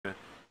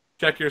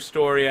check your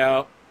story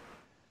out.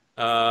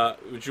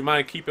 Would you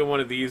mind keeping one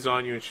of these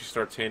on you? And she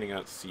starts handing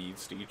out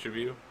seeds to each of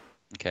you.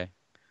 Okay.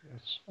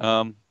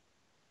 Yes.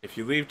 If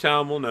you leave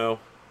town, we'll know.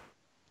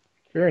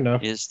 Fair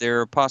enough. Is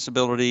there a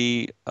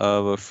possibility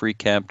of a free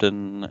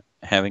captain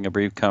having a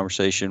brief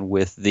conversation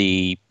with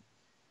the...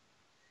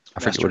 I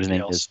forget what his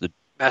name is. The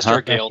Master of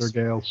Master Gales.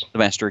 Gales. The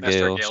Master of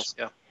Master of Gales. Gales,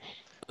 yeah.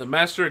 The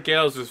Master of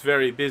Gales is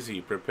very busy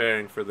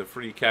preparing for the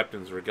Free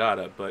Captain's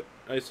Regatta, but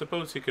I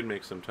suppose he could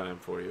make some time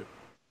for you.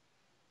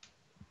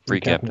 Free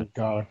captain.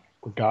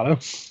 Regatta.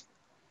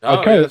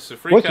 Oh, Okay. yes, the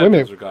Free Wait a Captain's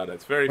minute. Regatta.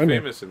 It's very Wait a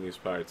minute. famous in these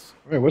parts.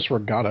 Wait, what's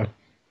regatta?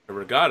 A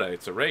regatta,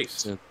 it's a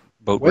race. It's a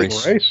boat Wait,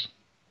 race. race?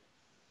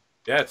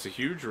 Yeah, it's a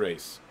huge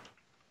race.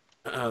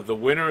 The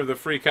winner of the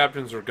Free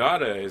Captain's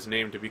Regatta is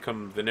named to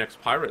become the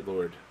next Pirate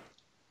Lord.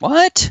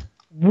 What?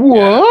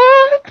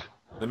 What?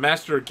 The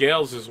Master of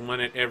Gales has won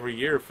it every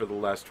year for the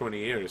last 20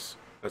 years.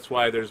 That's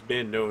why there's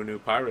been no new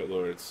Pirate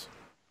Lords.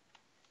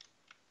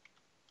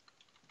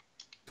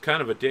 It's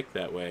kind of a dick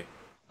that way.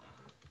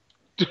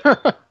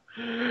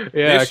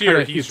 Yeah, This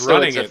year he's So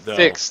running it's a it, though.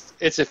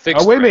 It's a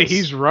fixed Oh, wait a minute, race.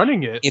 he's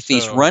running it. If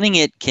he's so- running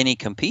it, can he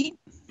compete?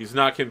 He's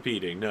not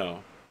competing,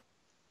 no.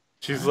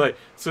 She's like,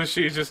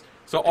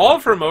 so all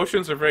of her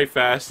emotions are very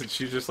fast, and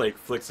she just like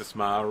flicks a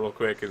smile real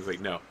quick and is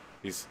like, no,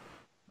 he's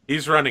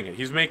running it.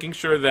 He's making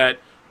sure that,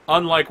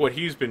 unlike what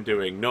he's been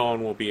doing, no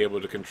one will be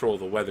able to control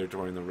the weather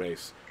during the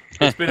race.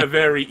 It's been a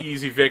very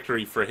easy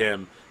victory for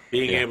him,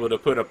 being able to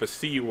put up a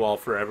seawall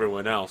for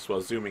everyone else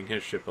while zooming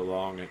his ship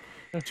along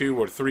at 2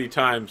 or 3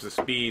 times the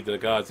speed the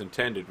gods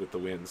intended with the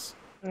winds.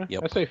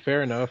 Yep. I'd say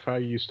fair enough. I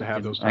used to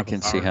have those. I Type can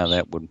of see how powers.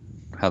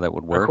 that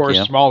would work. Of course,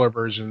 Yeah. smaller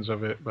versions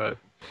of it, but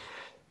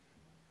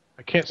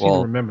I can't seem to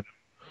Well- remember.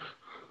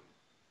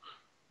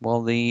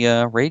 Well, the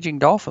Raging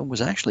Dolphin was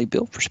actually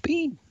built for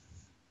speed.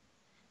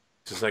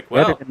 It's just like,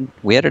 well,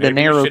 We added an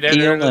maybe you arrow should enter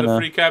keel into and the a,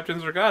 Free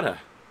Captain's Regatta.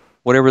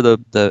 whatever the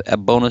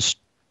bonus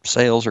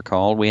sails are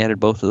called. We added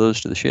both of those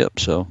to the ship.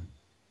 So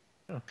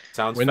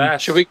Sounds When-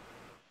 fast. Should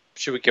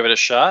we give it a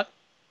shot?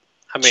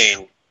 I mean,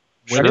 When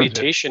is it?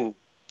 reputation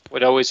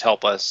would always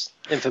help us.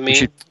 Infamy,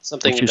 should-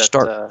 something we should that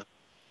start-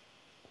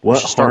 we What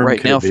should start harm right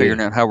could now it be? figuring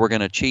out how we're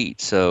going to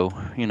cheat. So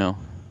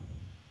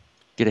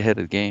get ahead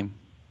of the game.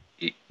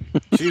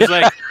 She's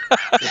like,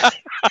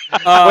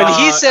 when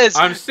he says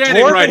I'm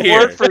standing dwarven right here.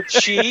 word for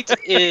cheat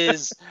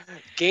is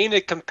gain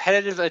a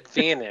competitive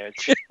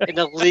advantage in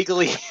a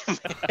legally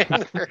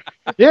manner.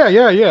 Yeah.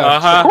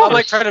 Uh-huh. Of course. I'm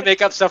like trying to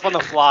make up stuff on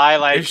the fly.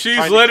 Like If she's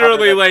trying to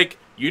literally cover like,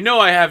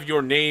 I have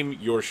your name,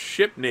 your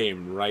ship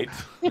name, right?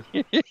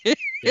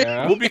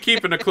 Yeah. We'll be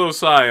keeping a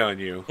close eye on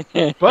you.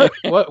 But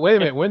wait a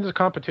minute. When's the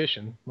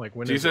competition? Like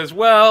when? She is says,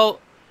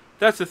 well,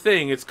 that's the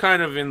thing. It's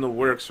kind of in the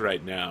works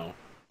right now.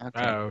 Okay.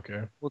 It? Oh,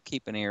 okay. We'll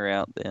keep an ear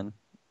out then.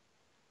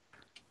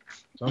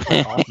 Sounds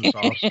like awesome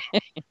sauce.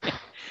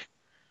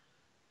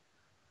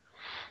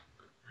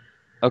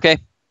 Okay.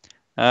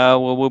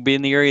 Well, we'll be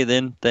in the area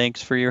then.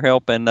 Thanks for your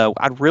help, and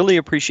I'd really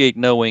appreciate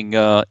knowing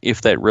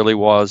if that really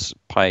was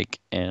Pike,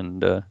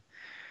 and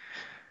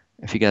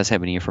if you guys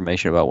have any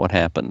information about what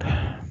happened.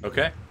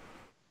 Okay.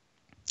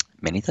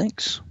 Many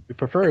thanks. We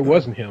prefer it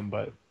wasn't him,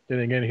 but then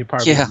again, he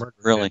probably Yeah, murdered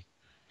really.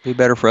 Be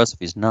better for us if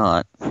he's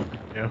not.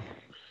 Yeah.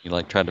 He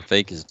tried to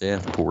fake his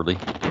death poorly.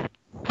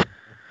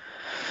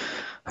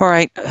 All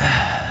right.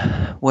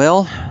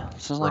 Well,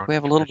 sounds like we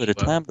have a little bit of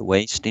time to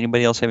waste.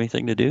 Anybody else have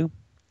anything to do?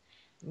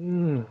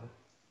 Mm.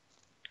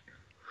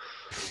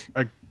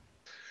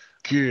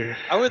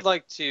 I would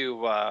like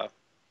to,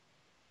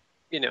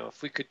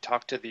 if we could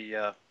talk to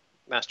the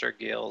Master of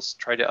Gales,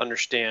 try to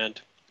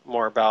understand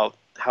more about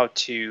how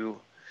to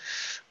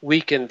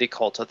weaken the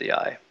Cult of the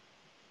Eye.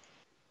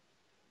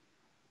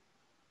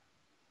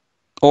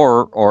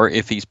 Or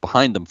if he's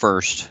behind them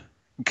first.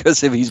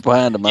 Because if he's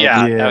behind them,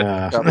 Yeah.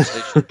 Yeah.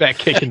 conversation. That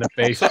kick in the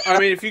face. So, I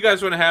mean, if you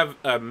guys want to have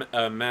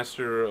a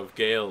Master of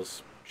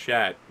Gales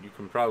chat, you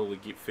can probably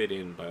fit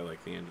in by,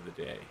 like, the end of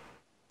the day.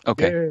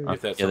 Okay. Yeah.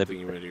 If that's Yeah, something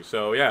you want to do.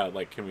 So, yeah,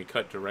 like, can we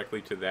cut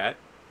directly to that?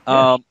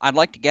 I'd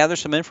like to gather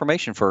some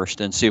information first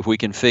and see if we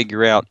can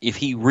figure out if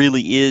he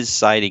really is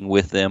siding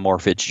with them or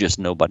if it's just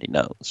nobody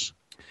knows.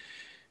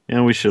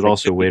 And we should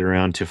also wait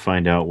around to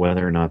find out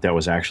whether or not that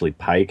was actually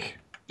Pike.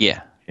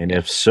 Yeah. And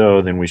if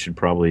so, then we should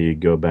probably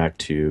go back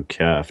to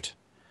Keft.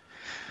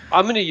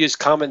 I'm going to use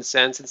common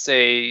sense and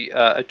say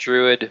a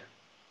druid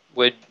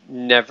would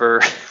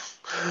never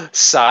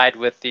side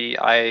with the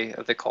Eye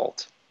of the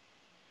Cult.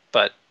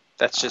 But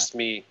that's just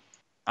me.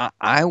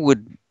 I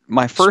would...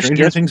 My first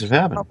Stranger guess things have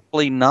happened.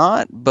 probably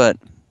not, but...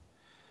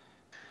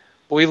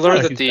 We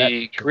learned like that he's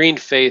the that- Green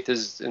Faith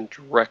is in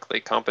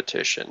directly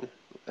competition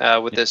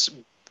with this,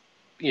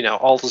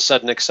 all of a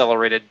sudden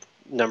accelerated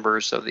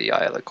numbers of the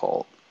Eye of the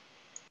Cult.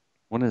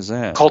 What is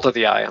that? Cult of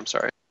the Eye, I'm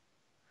sorry.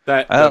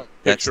 That Oh, the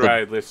that's picture the I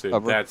had listed,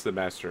 cover. that's the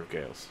Master of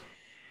Gales.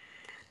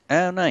 Oh,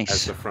 As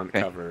nice. the front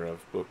Okay. cover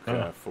of book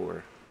Oh.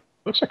 4.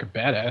 Looks like a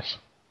badass.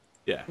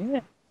 Yeah. Yeah.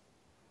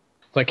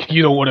 It's like,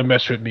 you don't want to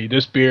mess with me.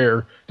 This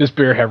beer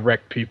have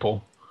wrecked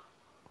people.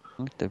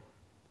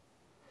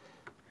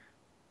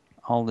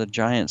 all the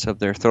giants up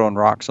there throwing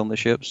rocks on the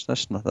ships.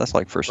 That's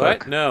like Forsaken.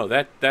 What? No,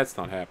 that's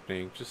not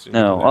happening. Just No.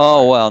 ignore that Oh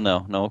part. well,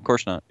 no, of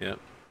course not. Yep,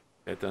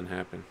 that doesn't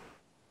happen.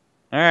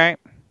 All right.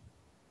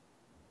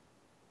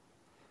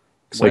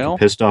 It's like a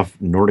pissed off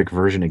Nordic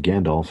version of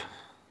Gandalf.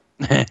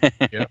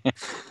 Yeah.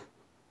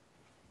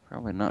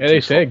 Probably not. Yeah,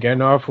 they said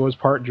Gandalf was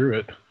part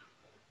druid.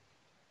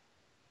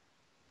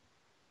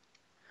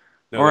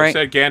 No, All they right.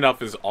 said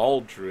Gandalf is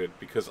all druid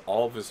because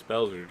all of his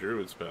spells are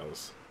druid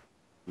spells.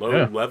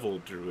 Low-level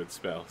druid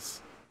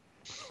spells.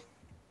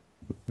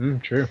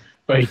 True.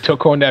 But he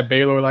took on that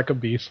Baylor like a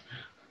beast.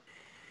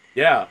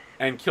 Yeah,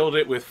 and killed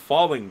it with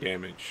falling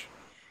damage.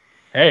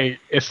 Hey,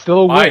 it's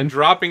still a By win.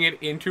 dropping it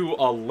into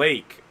a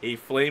lake. A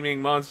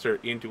flaming monster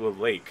into a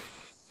lake.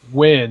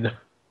 Win.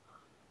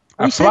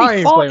 We A said he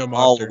flying fought flaming him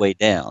all the monster. way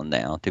down.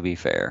 Now, to be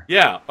fair.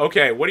 Yeah,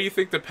 okay, what do you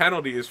think the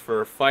penalties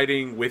for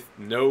fighting with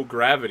no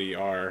gravity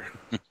are?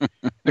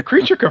 The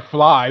creature could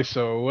fly,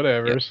 so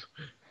whatever's.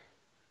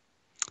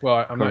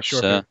 Well, I'm not course,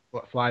 sure if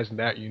it flies in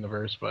that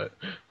universe, but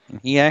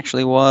He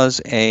actually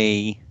was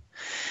a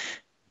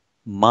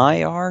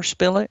Maiar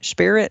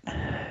spirit,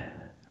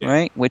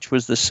 right? Which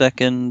was the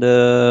second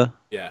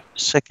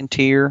second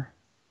tier.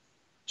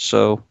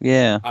 So,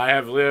 yeah. I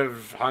have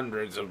lived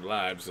hundreds of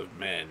lives of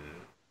men.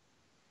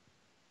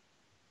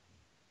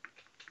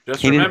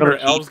 Just remember,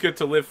 elves get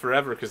to live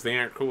forever because they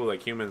aren't cool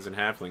like humans and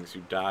halflings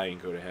who die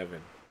and go to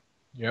heaven.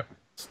 Yep.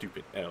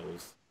 Stupid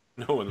elves.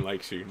 No one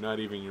likes you, not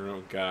even your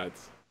own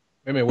gods.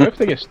 I mean, what if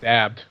they get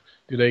stabbed?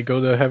 Do they go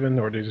to heaven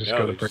or do they just No,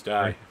 go they to just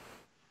purgatory? die.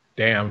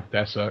 Damn,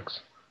 that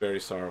sucks. Very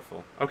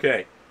sorrowful.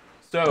 Okay,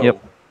 so...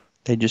 Yep.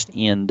 They just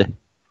end.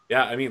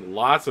 Yeah, I mean,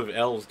 lots of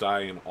elves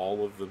die in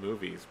all of the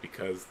movies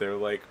because they're,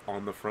 like,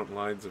 on the front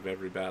lines of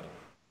every battle.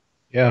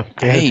 Yeah,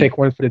 they had to take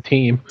one for the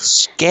team.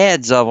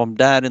 Scads of them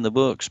died in the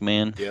books,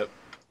 man. Yep.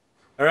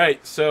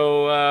 Alright,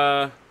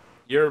 so,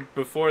 you're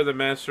before the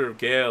Master of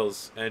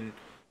Gales, and,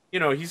 you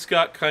know, he's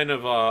got kind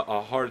of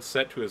a hard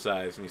set to his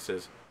eyes, and he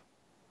says,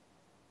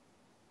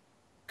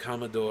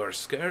 Commodore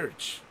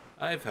Scourge,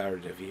 I've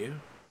heard of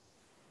you.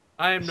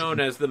 I am known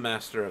as the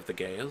Master of the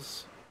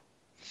Gales.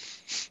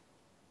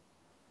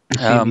 You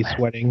see me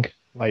sweating,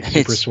 like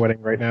super sweating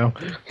right now.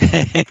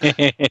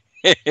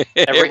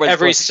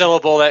 Every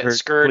syllable that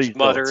Scourge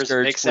mutters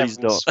Scourge, makes please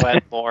everyone don't.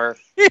 sweat more.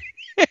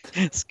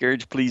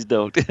 Scourge, please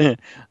don't.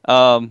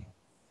 I'm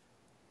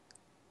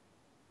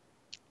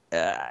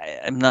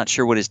not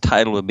sure what his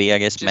title would be. I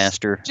guess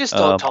Master. Just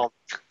don't call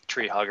him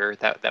Tree Hugger.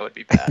 That would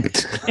be bad.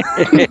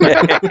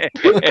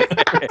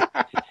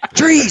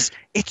 Trees!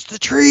 It's the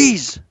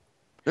trees!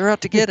 They're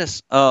out to get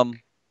us.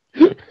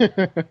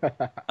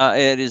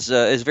 It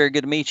is very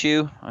good to meet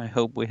you. I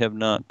hope we have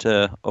not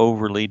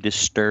overly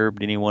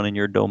disturbed anyone in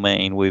your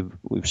domain. We've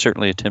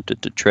certainly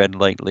attempted to tread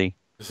lightly.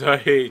 So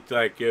he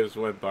gives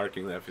one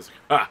barking laugh. He's like,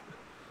 "Ha!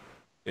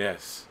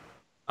 Yes,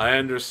 I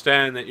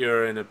understand that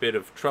you're in a bit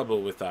of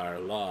trouble with our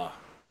law."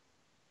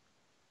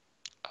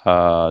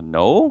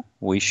 No,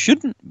 we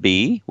shouldn't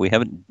be. We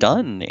haven't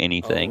done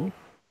anything.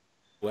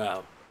 Oh.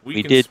 Well,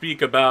 we can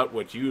speak about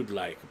what you'd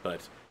like,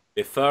 but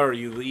before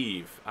you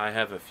leave, I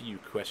have a few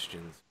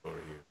questions for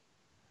you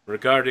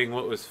regarding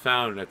what was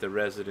found at the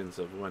residence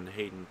of one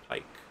Hayden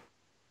Pike.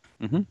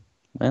 Mm-hmm.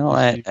 Well,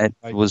 I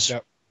was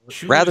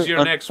rather choose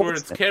your next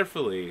words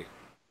carefully.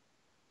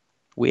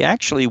 We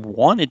actually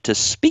wanted to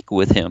speak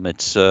with him.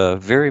 It's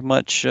very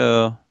much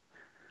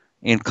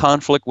in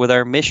conflict with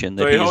our mission.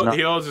 That So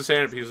he holds his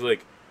hand up. He's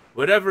like,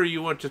 whatever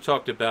you want to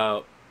talk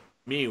about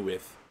me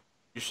with,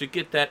 you should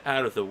get that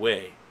out of the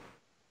way.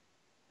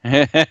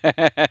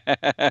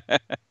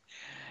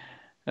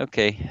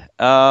 Okay.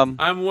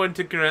 I'm one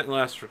to grant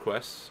last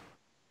requests.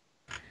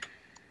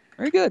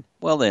 Very good.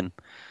 Well then,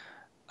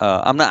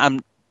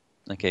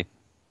 okay.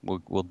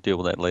 We'll deal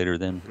with that later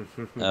then.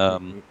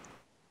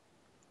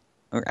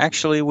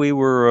 Actually, we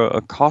were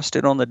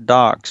accosted on the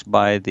docks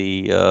by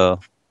the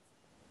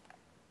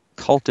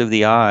Cult of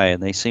the Eye,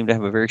 and they seem to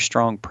have a very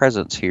strong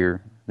presence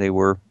here. They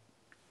were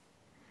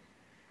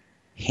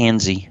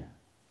handsy.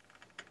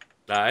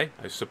 I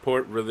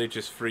support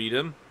religious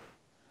freedom.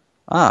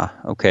 Ah,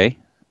 okay.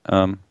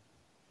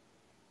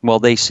 Well,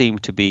 they seem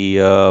to be.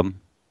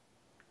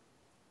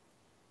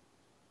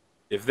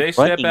 If they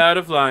step out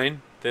of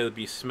line, they'll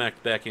be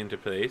smacked back into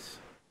place.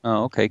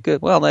 Oh, okay,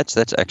 good. Well, that's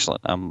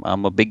excellent.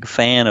 I'm a big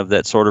fan of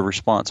that sort of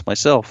response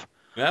myself.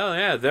 Well,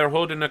 yeah, they're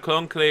holding a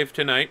conclave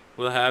tonight.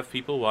 We'll have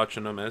people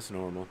watching them as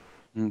normal.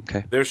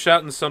 Okay. They're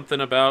shouting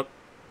something about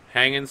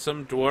hanging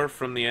some dwarf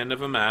from the end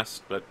of a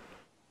mast, but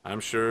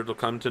I'm sure it'll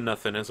come to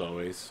nothing as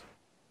always.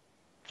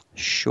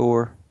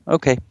 Sure.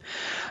 Okay.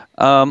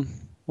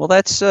 Well,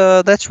 that's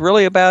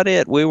really about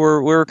it. We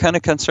were kind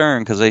of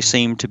concerned because they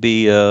seem to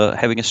be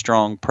having a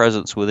strong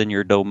presence within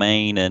your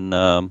domain, and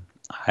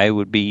I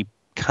would be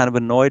kind of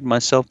annoyed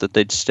myself that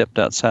they'd stepped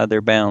outside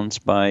their bounds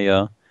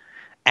by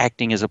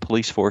acting as a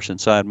police force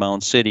inside my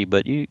own city.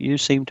 But you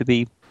seem to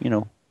be,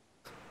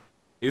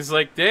 He's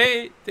like,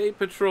 they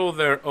patrol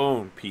their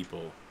own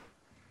people,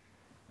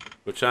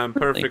 which I'm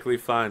perfectly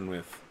fine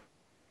with.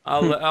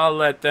 I'll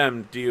let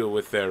them deal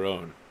with their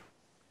own.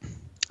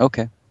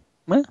 Okay.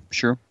 Well,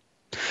 sure.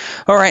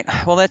 All right.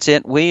 Well, that's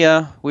it. We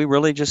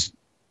really just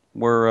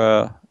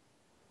were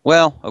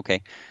well,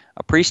 okay.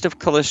 A priest of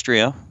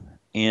Callistria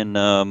in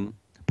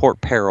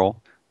Port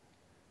Peril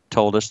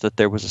told us that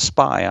there was a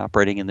spy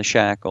operating in the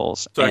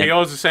Shackles. So and, he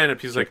holds his hand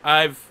up. He's like,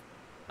 I've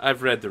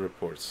read the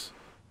reports.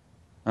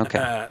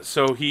 Okay.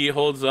 So he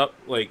holds up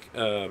like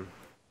a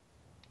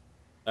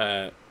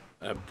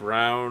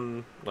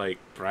brown like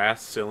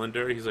brass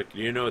cylinder. He's like, do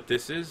you know what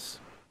this is?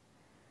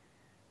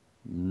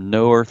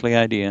 No earthly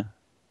idea.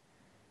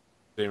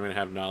 Does anyone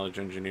have knowledge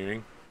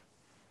engineering?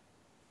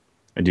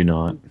 I do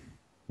not. Give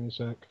me a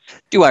sec.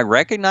 Do I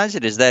recognize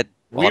it? Is that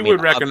well, We I mean,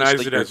 would recognize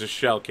obviously it as a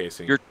shell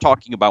casing. You're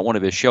talking about one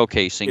of his shell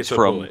casings It's a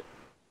from. bullet.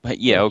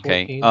 Yeah.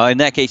 Okay. 14. In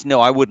that case,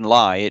 no, I wouldn't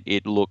lie.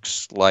 It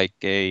looks like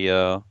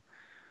a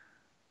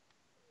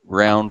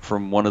round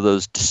from one of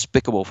those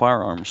despicable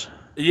firearms.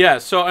 Yeah.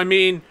 So I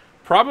mean,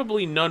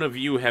 probably none of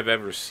you have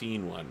ever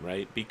seen one,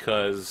 right?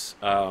 Because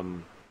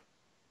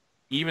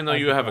even though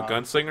you have a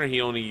gunslinger,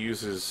 he only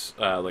uses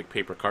like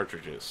paper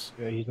cartridges.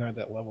 Yeah, he's not at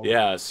that level.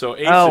 Yeah. So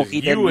Aces,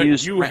 he didn't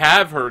use. you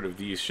have heard of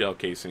these shell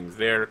casings?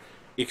 They're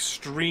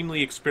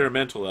extremely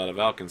experimental out of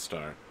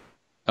Alkenstar.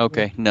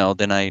 Okay, no,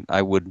 then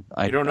I would.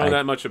 You don't know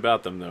that much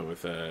about them though.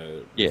 With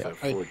a Yeah.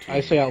 14. I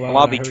say out loud. Well,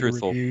 I'll be I heard the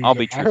truthful. reviews- I'll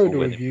be I heard truthful the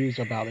with him. reviews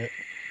about it,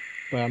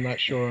 but I'm not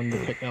sure on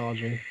the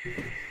technology.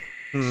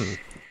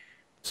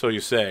 So you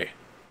say.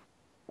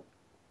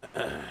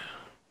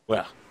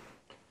 Well.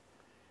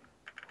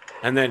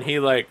 And then he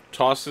like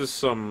tosses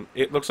some.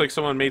 It looks like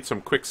someone made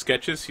some quick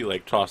sketches. He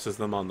like tosses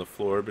them on the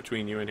floor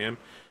between you and him.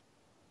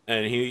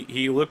 And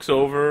he looks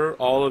over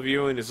all of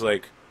you and is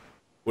like,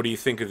 "What do you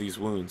think of these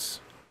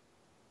wounds?"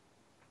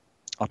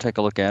 I'll take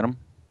a look at them.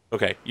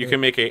 Okay, you can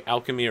make a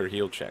alchemy or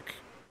heal check.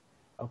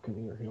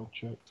 Alchemy or heal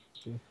check.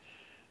 Let's see.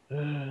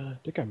 I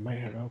think I might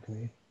have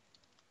alchemy.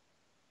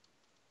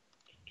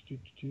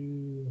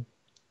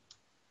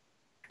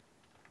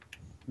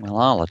 Well,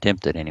 I'll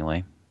attempt it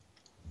anyway.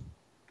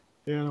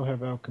 Yeah, I don't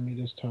have alchemy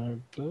this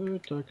time,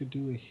 but I could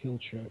do a heal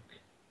check.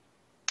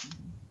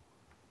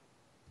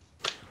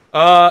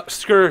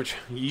 Scourge,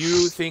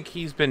 you think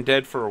he's been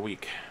dead for a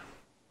week?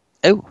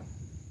 Oh.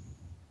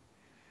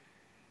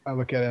 I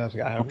look at it and I was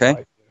like, I have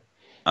Okay.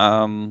 no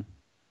idea.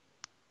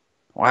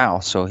 Wow.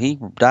 So he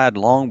died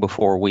long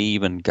before we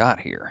even got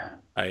here.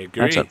 I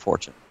agree. That's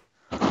unfortunate.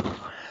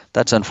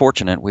 That's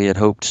unfortunate. We had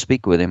hoped to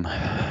speak with him.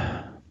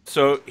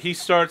 So he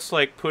starts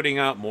like putting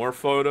out more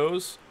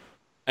photos,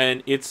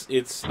 and it's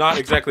not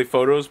exactly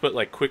photos, but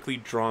like quickly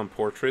drawn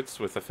portraits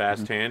with a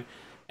fast hand,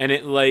 and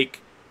it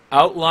like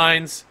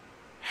outlines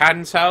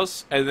Haddon's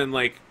house, and then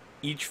like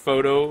each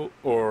photo,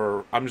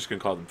 or I'm just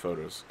gonna call them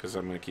photos because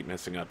I'm gonna keep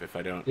messing up if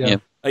I don't. Yeah.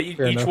 Each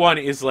enough. one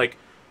is like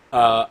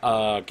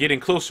getting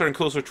closer and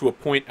closer to a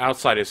point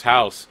outside his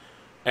house,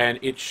 and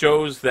it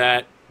shows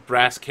that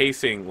brass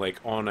casing like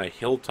on a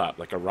hilltop,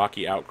 like a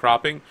rocky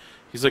outcropping.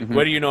 He's like,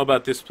 "What do you know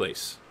about this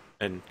place?"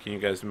 And can you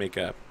guys make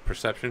a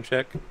perception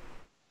check?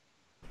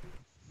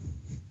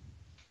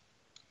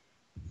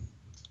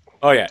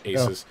 Oh yeah,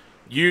 Aces.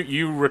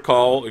 You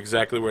recall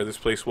exactly where this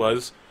place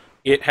was.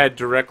 It had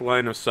direct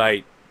line of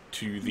sight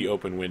to the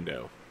open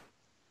window.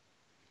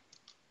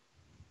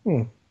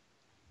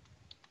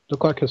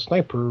 Look like a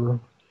sniper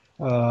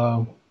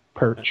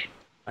perch.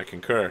 I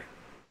concur.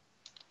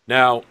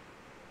 Now,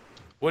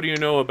 what do you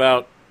know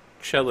about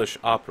Chelish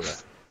opera?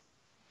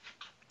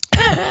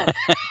 Make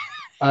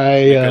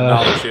a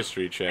knowledge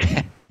history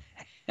check.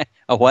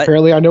 A what?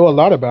 Apparently, I know a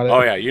lot about it.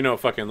 Oh yeah, you know a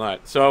fucking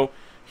lot. So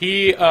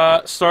he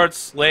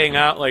starts laying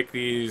out like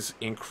these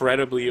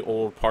incredibly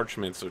old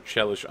parchments of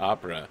Chelish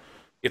opera.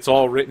 It's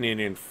all written in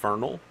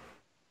Infernal.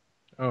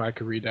 Oh, I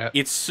could read that.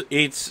 It's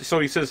so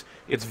he says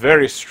it's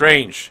very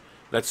strange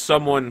that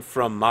someone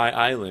from my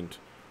island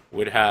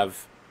would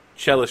have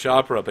Chelish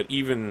opera, but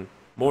even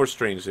more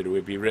strange that it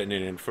would be written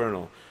in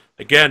Infernal.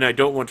 Again, I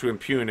don't want to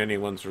impugn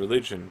anyone's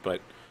religion,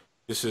 but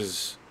this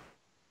is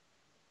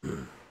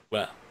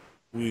well,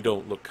 we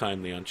don't look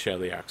kindly on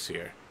Cheliax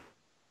here.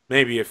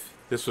 Maybe if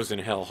this was in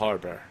Hell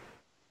Harbor.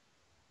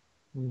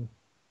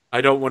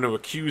 I don't want to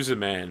accuse a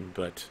man,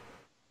 but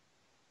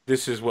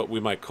this is what we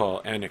might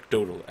call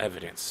anecdotal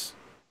evidence.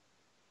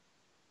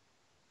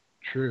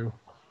 True.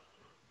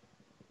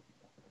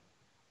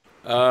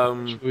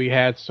 Um, We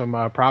had some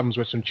problems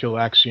with some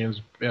Chilaxians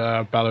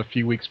about a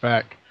few weeks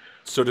back.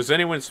 so does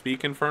anyone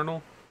speak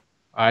Infernal?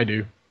 I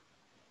do.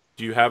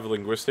 Do you have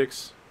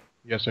linguistics?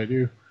 Yes, I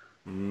do.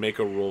 Make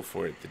a roll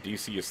for it. The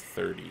DC is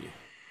 30.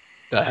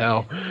 The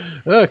hell.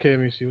 Okay, let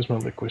me see. What's my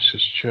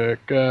linguistics check?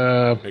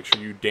 Make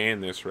sure you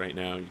Dan this right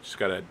now. You just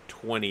gotta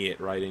 20 it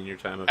right in your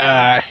time of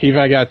If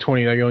I got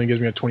 20, that only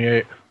gives me a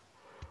 28.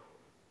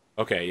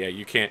 Okay, yeah,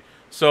 you can't.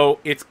 So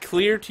it's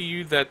clear to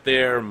you that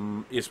there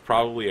is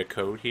probably a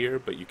code here,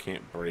 but you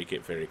can't break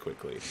it very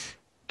quickly.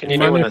 Can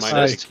anyone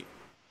assist?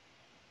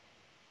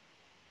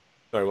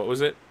 Sorry, what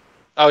was it?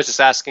 I was just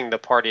asking the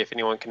party if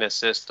anyone can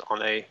assist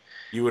on a...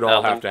 You would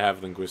all have to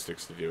have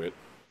linguistics to do it.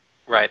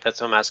 Right,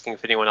 that's what I'm asking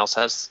if anyone else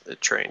has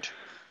it trained.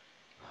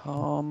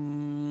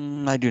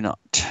 I do not.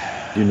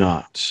 Do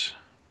not.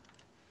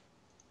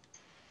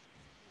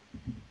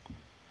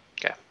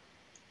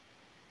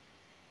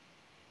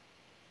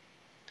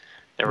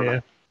 armor.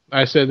 Yeah.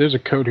 I said there's a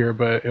code here,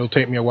 but it'll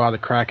take me a while to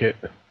crack it.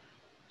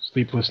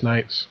 Sleepless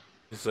nights.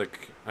 He's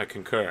like, I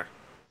concur.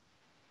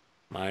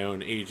 My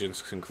own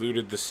agents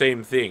concluded the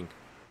same thing.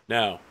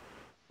 Now,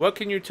 what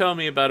can you tell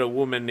me about a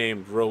woman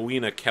named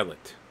Rowena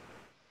Kellett?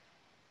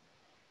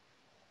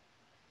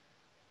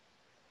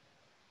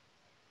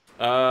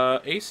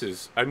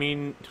 Aces. I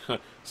mean,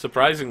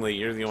 surprisingly,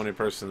 you're the only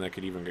person that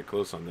could even get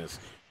close on this.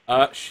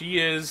 She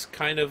is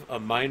kind of a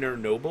minor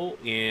noble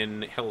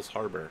in Hell's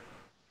Harbor.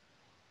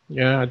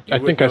 Yeah, You I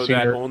would think know I've seen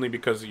that her. only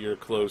because of your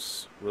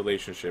close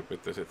relationship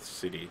with the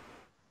city.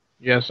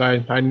 Yes, I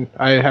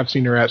have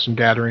seen her at some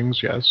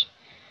gatherings. Yes,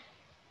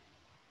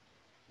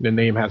 the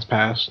name has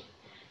passed.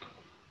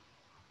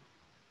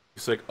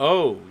 It's like,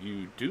 oh,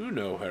 you do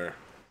know her.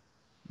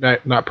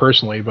 Not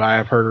personally, but I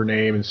have heard her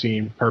name and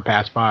seen her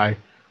pass by.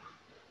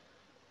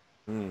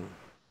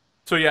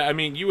 So yeah, I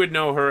mean, you would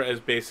know her as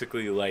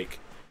basically like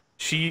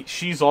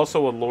she's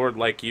also a lord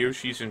like you.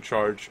 She's in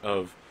charge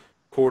of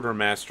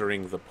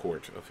quartermastering the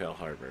port of Hell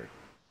Harbor.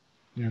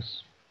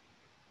 Yes.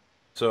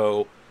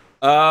 So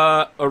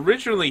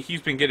originally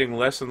he's been getting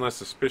less and less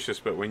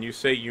suspicious, but when you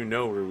say you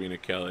know Rowena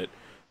Kellett,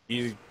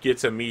 he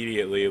gets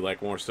immediately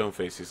like more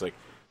stone-faced. He's like,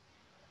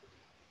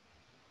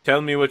 tell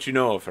me what you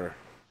know of her.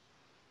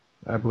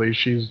 I believe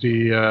she's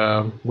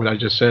the what I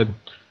just said,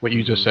 what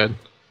you just said.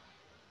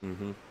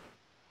 Mm-hmm.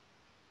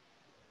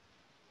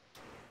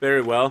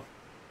 Very well.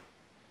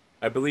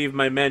 I believe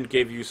my men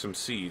gave you some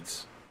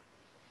seeds.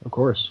 Of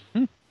course.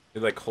 He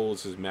like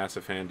holds his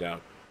massive hand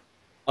out.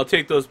 I'll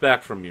take those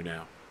back from you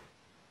now.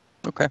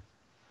 Okay.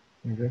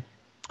 Okay.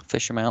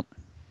 Fish them out.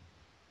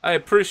 I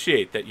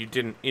appreciate that you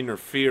didn't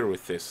interfere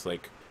with this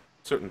like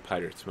certain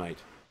pirates might.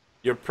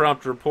 Your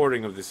prompt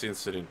reporting of this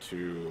incident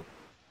to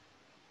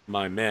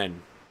my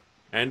men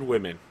and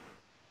women.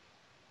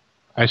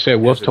 I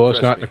said Wolf Has told us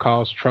impressed not me. to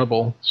cause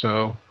trouble,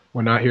 so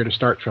we're not here to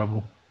start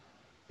trouble.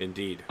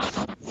 Indeed.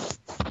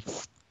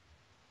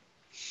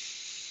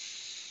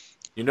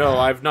 You know,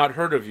 I've not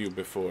heard of you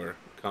before,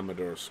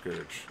 Commodore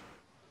Scourge.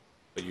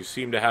 But you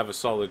seem to have a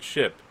solid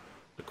ship,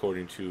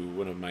 according to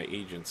one of my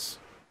agents.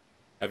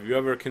 Have you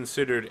ever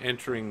considered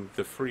entering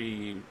the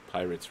Free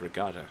Pirates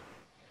Regatta?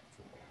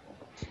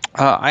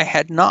 I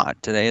had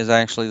not. Today is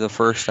actually the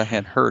first I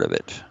had heard of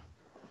it.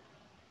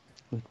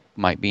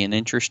 Might be an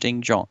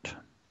interesting jaunt.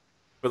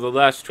 For the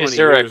last 20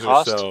 there a years or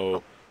cost?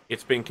 so,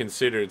 it's been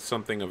considered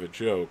something of a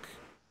joke.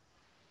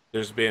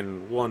 There's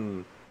been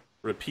one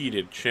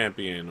repeated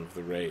champion of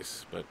the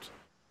race, but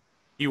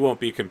he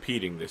won't be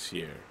competing this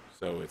year,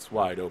 so it's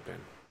wide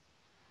open.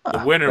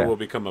 The winner okay. will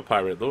become a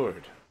pirate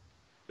lord.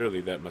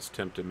 Surely that must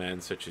tempt a man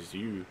such as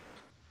you.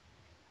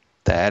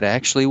 That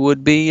actually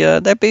would be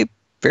that'd be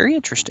very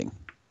interesting.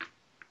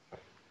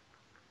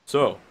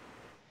 So,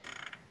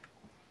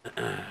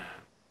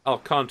 I'll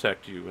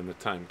contact you when the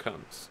time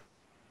comes.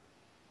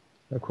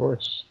 Of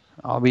course.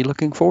 I'll be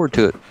looking forward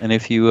to it. And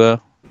if you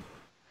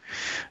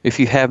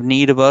have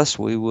need of us,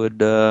 we would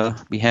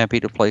be happy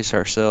to place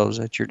ourselves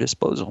at your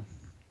disposal.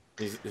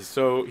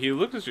 So he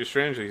looks at you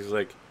strangely. He's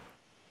like,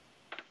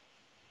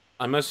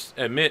 I must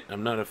admit,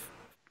 I'm not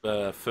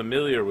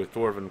familiar with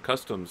dwarven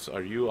customs.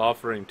 Are you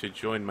offering to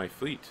join my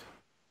fleet?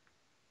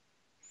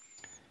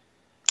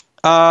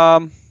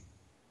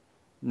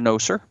 No,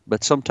 sir.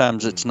 But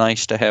sometimes it's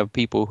nice to have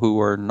people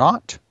who are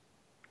not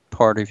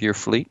part of your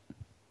fleet.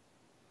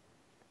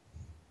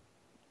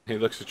 He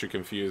looks at you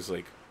confused,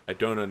 like, I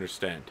don't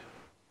understand.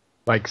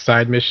 Like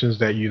side missions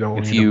that you don't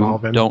If need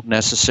involved you in. don't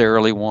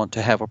necessarily want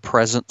to have a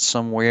presence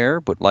somewhere,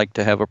 but like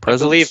to have a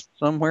presence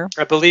somewhere.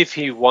 I believe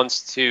he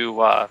wants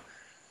to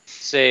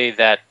say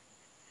that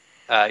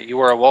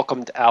you are a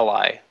welcomed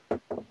ally.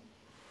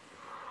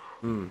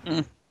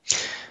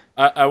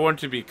 I want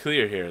to be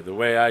clear here. The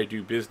way I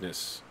do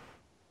business,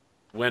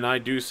 when I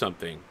do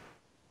something,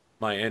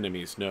 my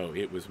enemies know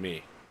it was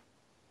me.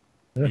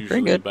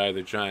 Usually good. by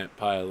the giant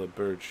pile of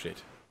bird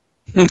shit.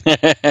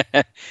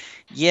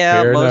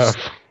 Yeah, Fair enough.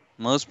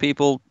 most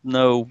people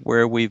know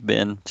where we've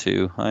been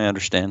too. I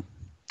understand.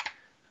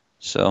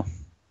 So,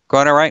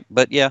 quite all right.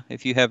 But yeah,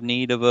 if you have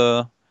need of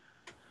a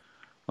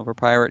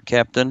pirate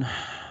captain,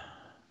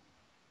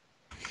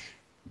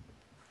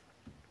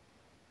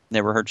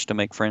 never hurts to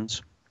make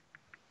friends.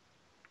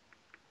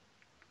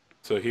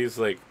 So he's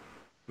like,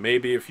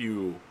 maybe if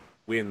you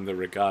win the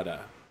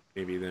regatta,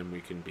 maybe then we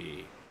can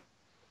be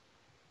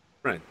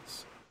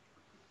friends.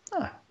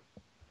 Ah.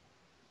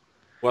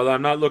 Well,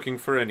 I'm not looking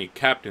for any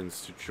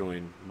captains to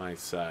join my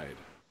side.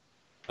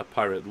 A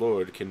pirate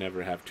lord can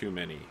never have too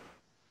many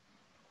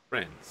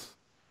friends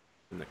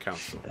in the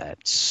council. That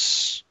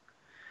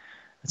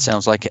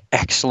sounds like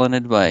excellent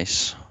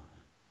advice.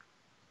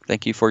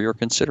 Thank you for your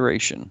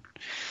consideration.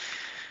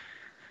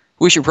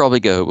 We should probably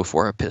go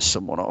before I piss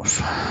someone off.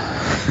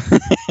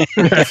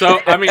 So,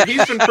 I mean,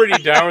 he's been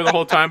pretty dour the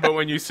whole time, but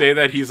when you say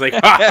that, he's like,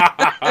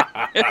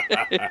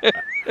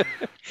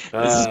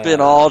 This has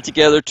been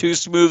altogether too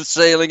smooth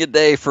sailing a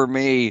day for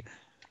me.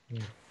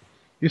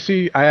 You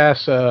see, I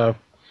asked,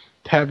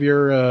 have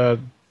your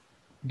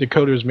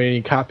decoders made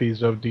any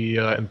copies of the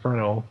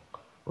Inferno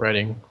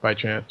writing by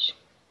chance?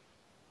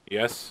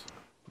 Yes?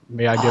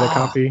 May I get a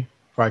copy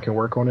if I can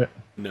work on it?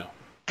 No.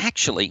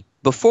 Actually,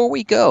 before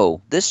we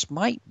go, this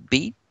might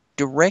be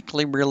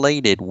directly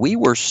related. We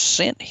were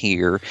sent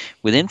here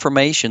with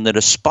information that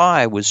a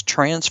spy was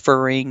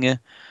transferring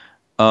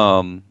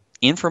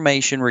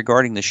information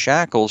regarding the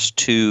Shackles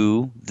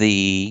to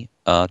the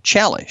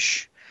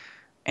Chalish.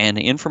 And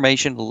the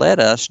information led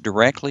us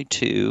directly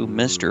to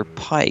Mr.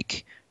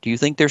 Pike. Do you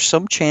think there's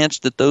some chance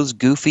that those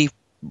goofy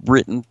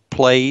written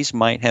plays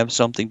might have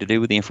something to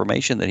do with the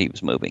information that he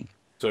was moving?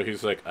 So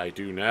he's like, I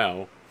do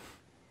now.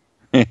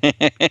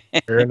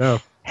 Fair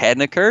enough.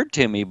 Hadn't occurred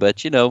to me,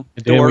 but And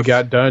then we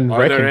got done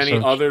Are there wrecking any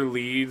some. other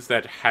leads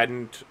that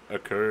hadn't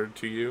occurred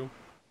to you?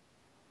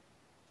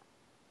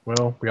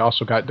 Well, we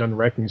also got done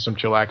wrecking some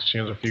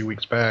Chilaxians a few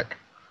weeks back.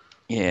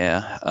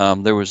 Yeah,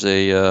 there was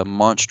a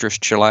monstrous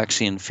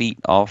Chilaxian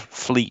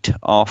fleet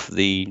off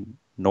the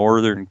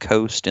northern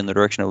coast in the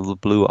direction of the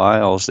Blue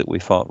Isles that we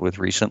fought with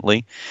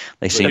recently.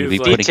 They seem to be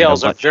putting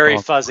details in a are much very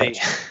stronger fuzzy.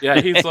 pressure.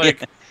 Yeah, he's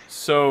like,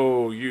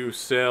 so you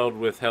sailed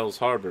with Hell's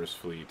Harbor's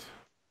fleet.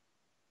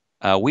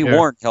 We Yeah.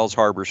 warned Hell's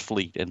Harbor's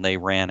fleet, and they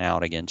ran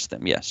out against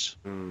them. Yes.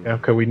 Yeah,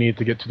 because we need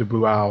to get to the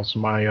Blue Isles,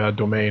 my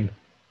domain.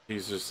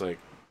 He's just like,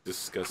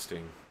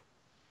 disgusting.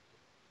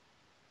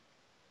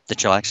 The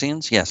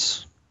Chilaxians?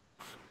 Yes.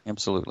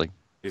 Absolutely.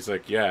 He's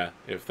like, yeah,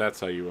 if that's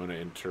how you want to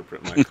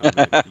interpret my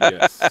comment,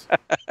 yes.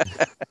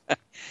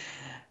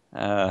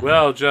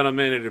 Well,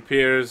 gentlemen, it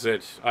appears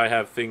that I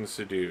have things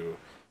to do.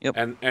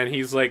 Yep. And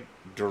he's like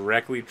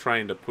directly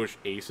trying to push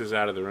Aces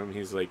out of the room.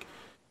 He's like,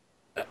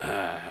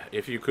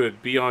 if you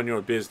could be on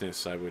your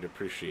business, I would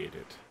appreciate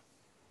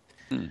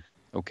it.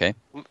 Okay.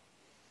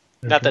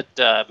 Not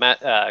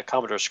that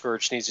Commodore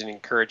Scourge needs an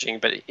encouraging,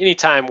 but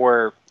anytime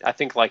where I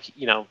think, like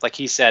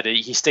he said,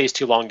 he stays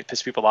too long to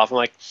piss people off. I'm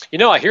like,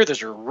 I hear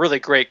there's a really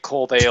great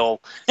cold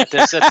ale at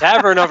this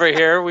tavern over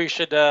here. We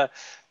should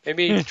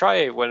maybe try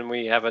it when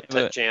we have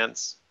a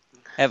chance.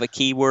 Have a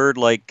keyword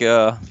like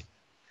for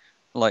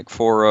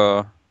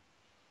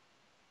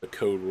The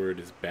code word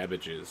is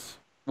Babbage's.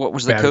 what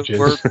was the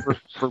Babbage's. code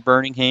word for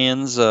Burning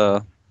Hands?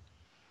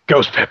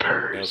 Ghost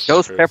peppers.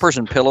 Ghost peppers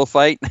and pillow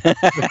fight.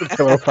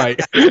 Pillow fight.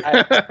 I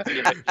have no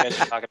idea what you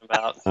guys are talking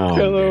about. Oh,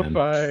 Pillow man.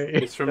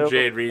 fight. It's from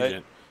Jade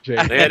Regent.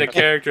 They had a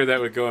character that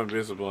would go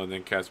invisible and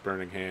then cast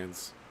Burning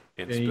Hands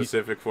in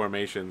specific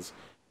formations.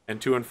 And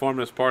to inform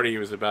his party he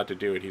was about to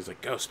do it, he's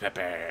like, Ghost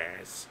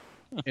peppers.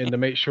 And to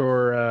make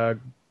sure,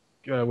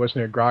 wasn't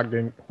there Grog?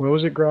 What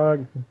was it,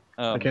 Grog?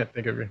 I can't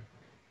think of it.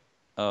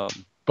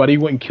 But he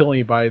wouldn't kill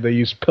anybody. They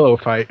used pillow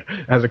fight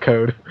as a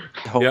code.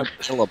 Don't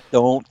kill him.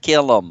 Don't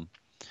kill him.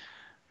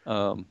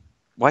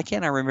 Why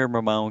can't I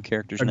remember my own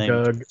character's name?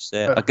 Gug.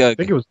 A Gug. I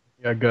think it was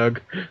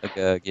Gug. A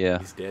Gug, yeah.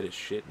 He's dead as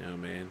shit now,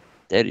 man.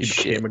 Dead as He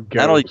shit. became a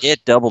Not only ghost. dead,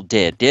 double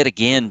dead. Dead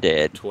again,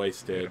 dead.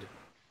 Twice dead.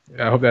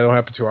 I hope that don't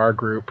happen to our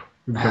group.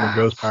 We become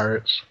ghost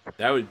pirates.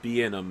 That would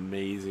be an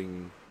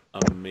amazing,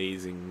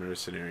 amazing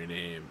mercenary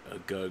name. A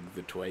Gug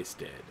the Twice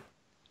Dead.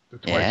 The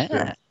twice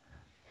dead.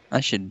 I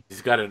should.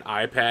 He's got an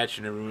eye patch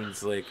and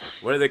everyone's like,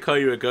 why do they call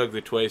you a Gug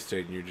the Twice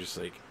Dead? And you're just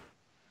like,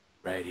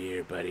 right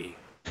here, buddy.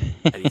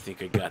 How do you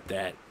think I got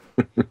that?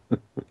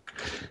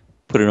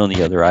 Put it on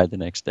the other eye the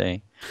next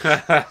day. All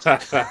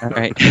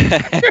right.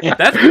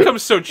 That's become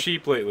so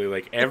cheap lately.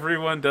 Like,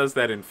 everyone does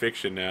that in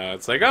fiction now.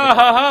 It's like, ha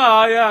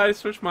ha, yeah, I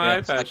switched my eye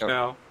it's patch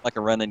now. Like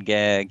a running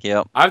gag,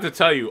 yep. I have to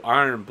tell you,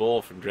 Iron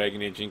Bull from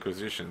Dragon Age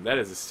Inquisition, that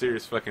is a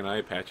serious fucking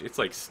eye patch. It's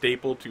like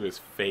stapled to his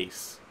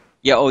face.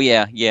 Yeah, oh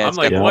yeah, yeah. I'm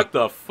like, got what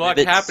the fuck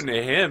rivets. happened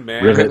to him,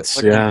 man?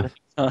 Rivets, yeah.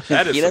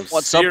 That is he didn't some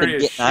want something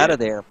serious getting out of shit.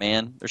 there,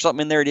 man. There's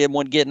something in there he didn't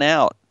want getting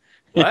out.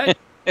 What?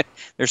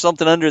 There's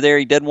something under there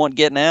he didn't want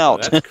getting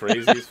out. That's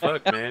crazy as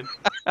fuck, man.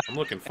 I'm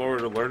looking forward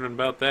to learning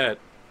about that.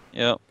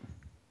 Yep.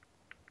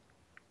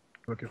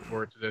 Looking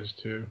forward to this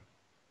too.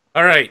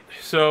 All right,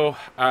 so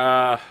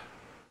I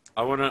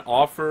want to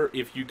offer,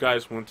 if you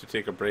guys want to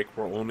take a break,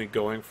 we're only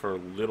going for a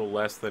little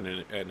less than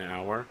an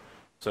hour,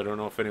 so I don't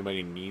know if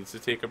anybody needs to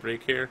take a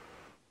break here.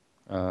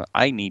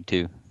 I need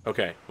to.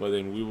 Okay, well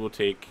then we will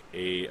take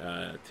a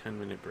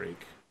 10-minute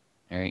break.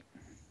 All right.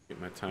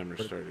 Get my timer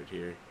started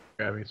here.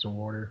 Grab me some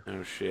water.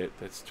 Oh shit,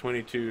 that's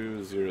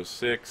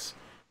 22:06.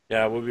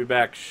 Yeah, we'll be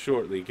back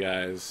shortly,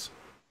 guys.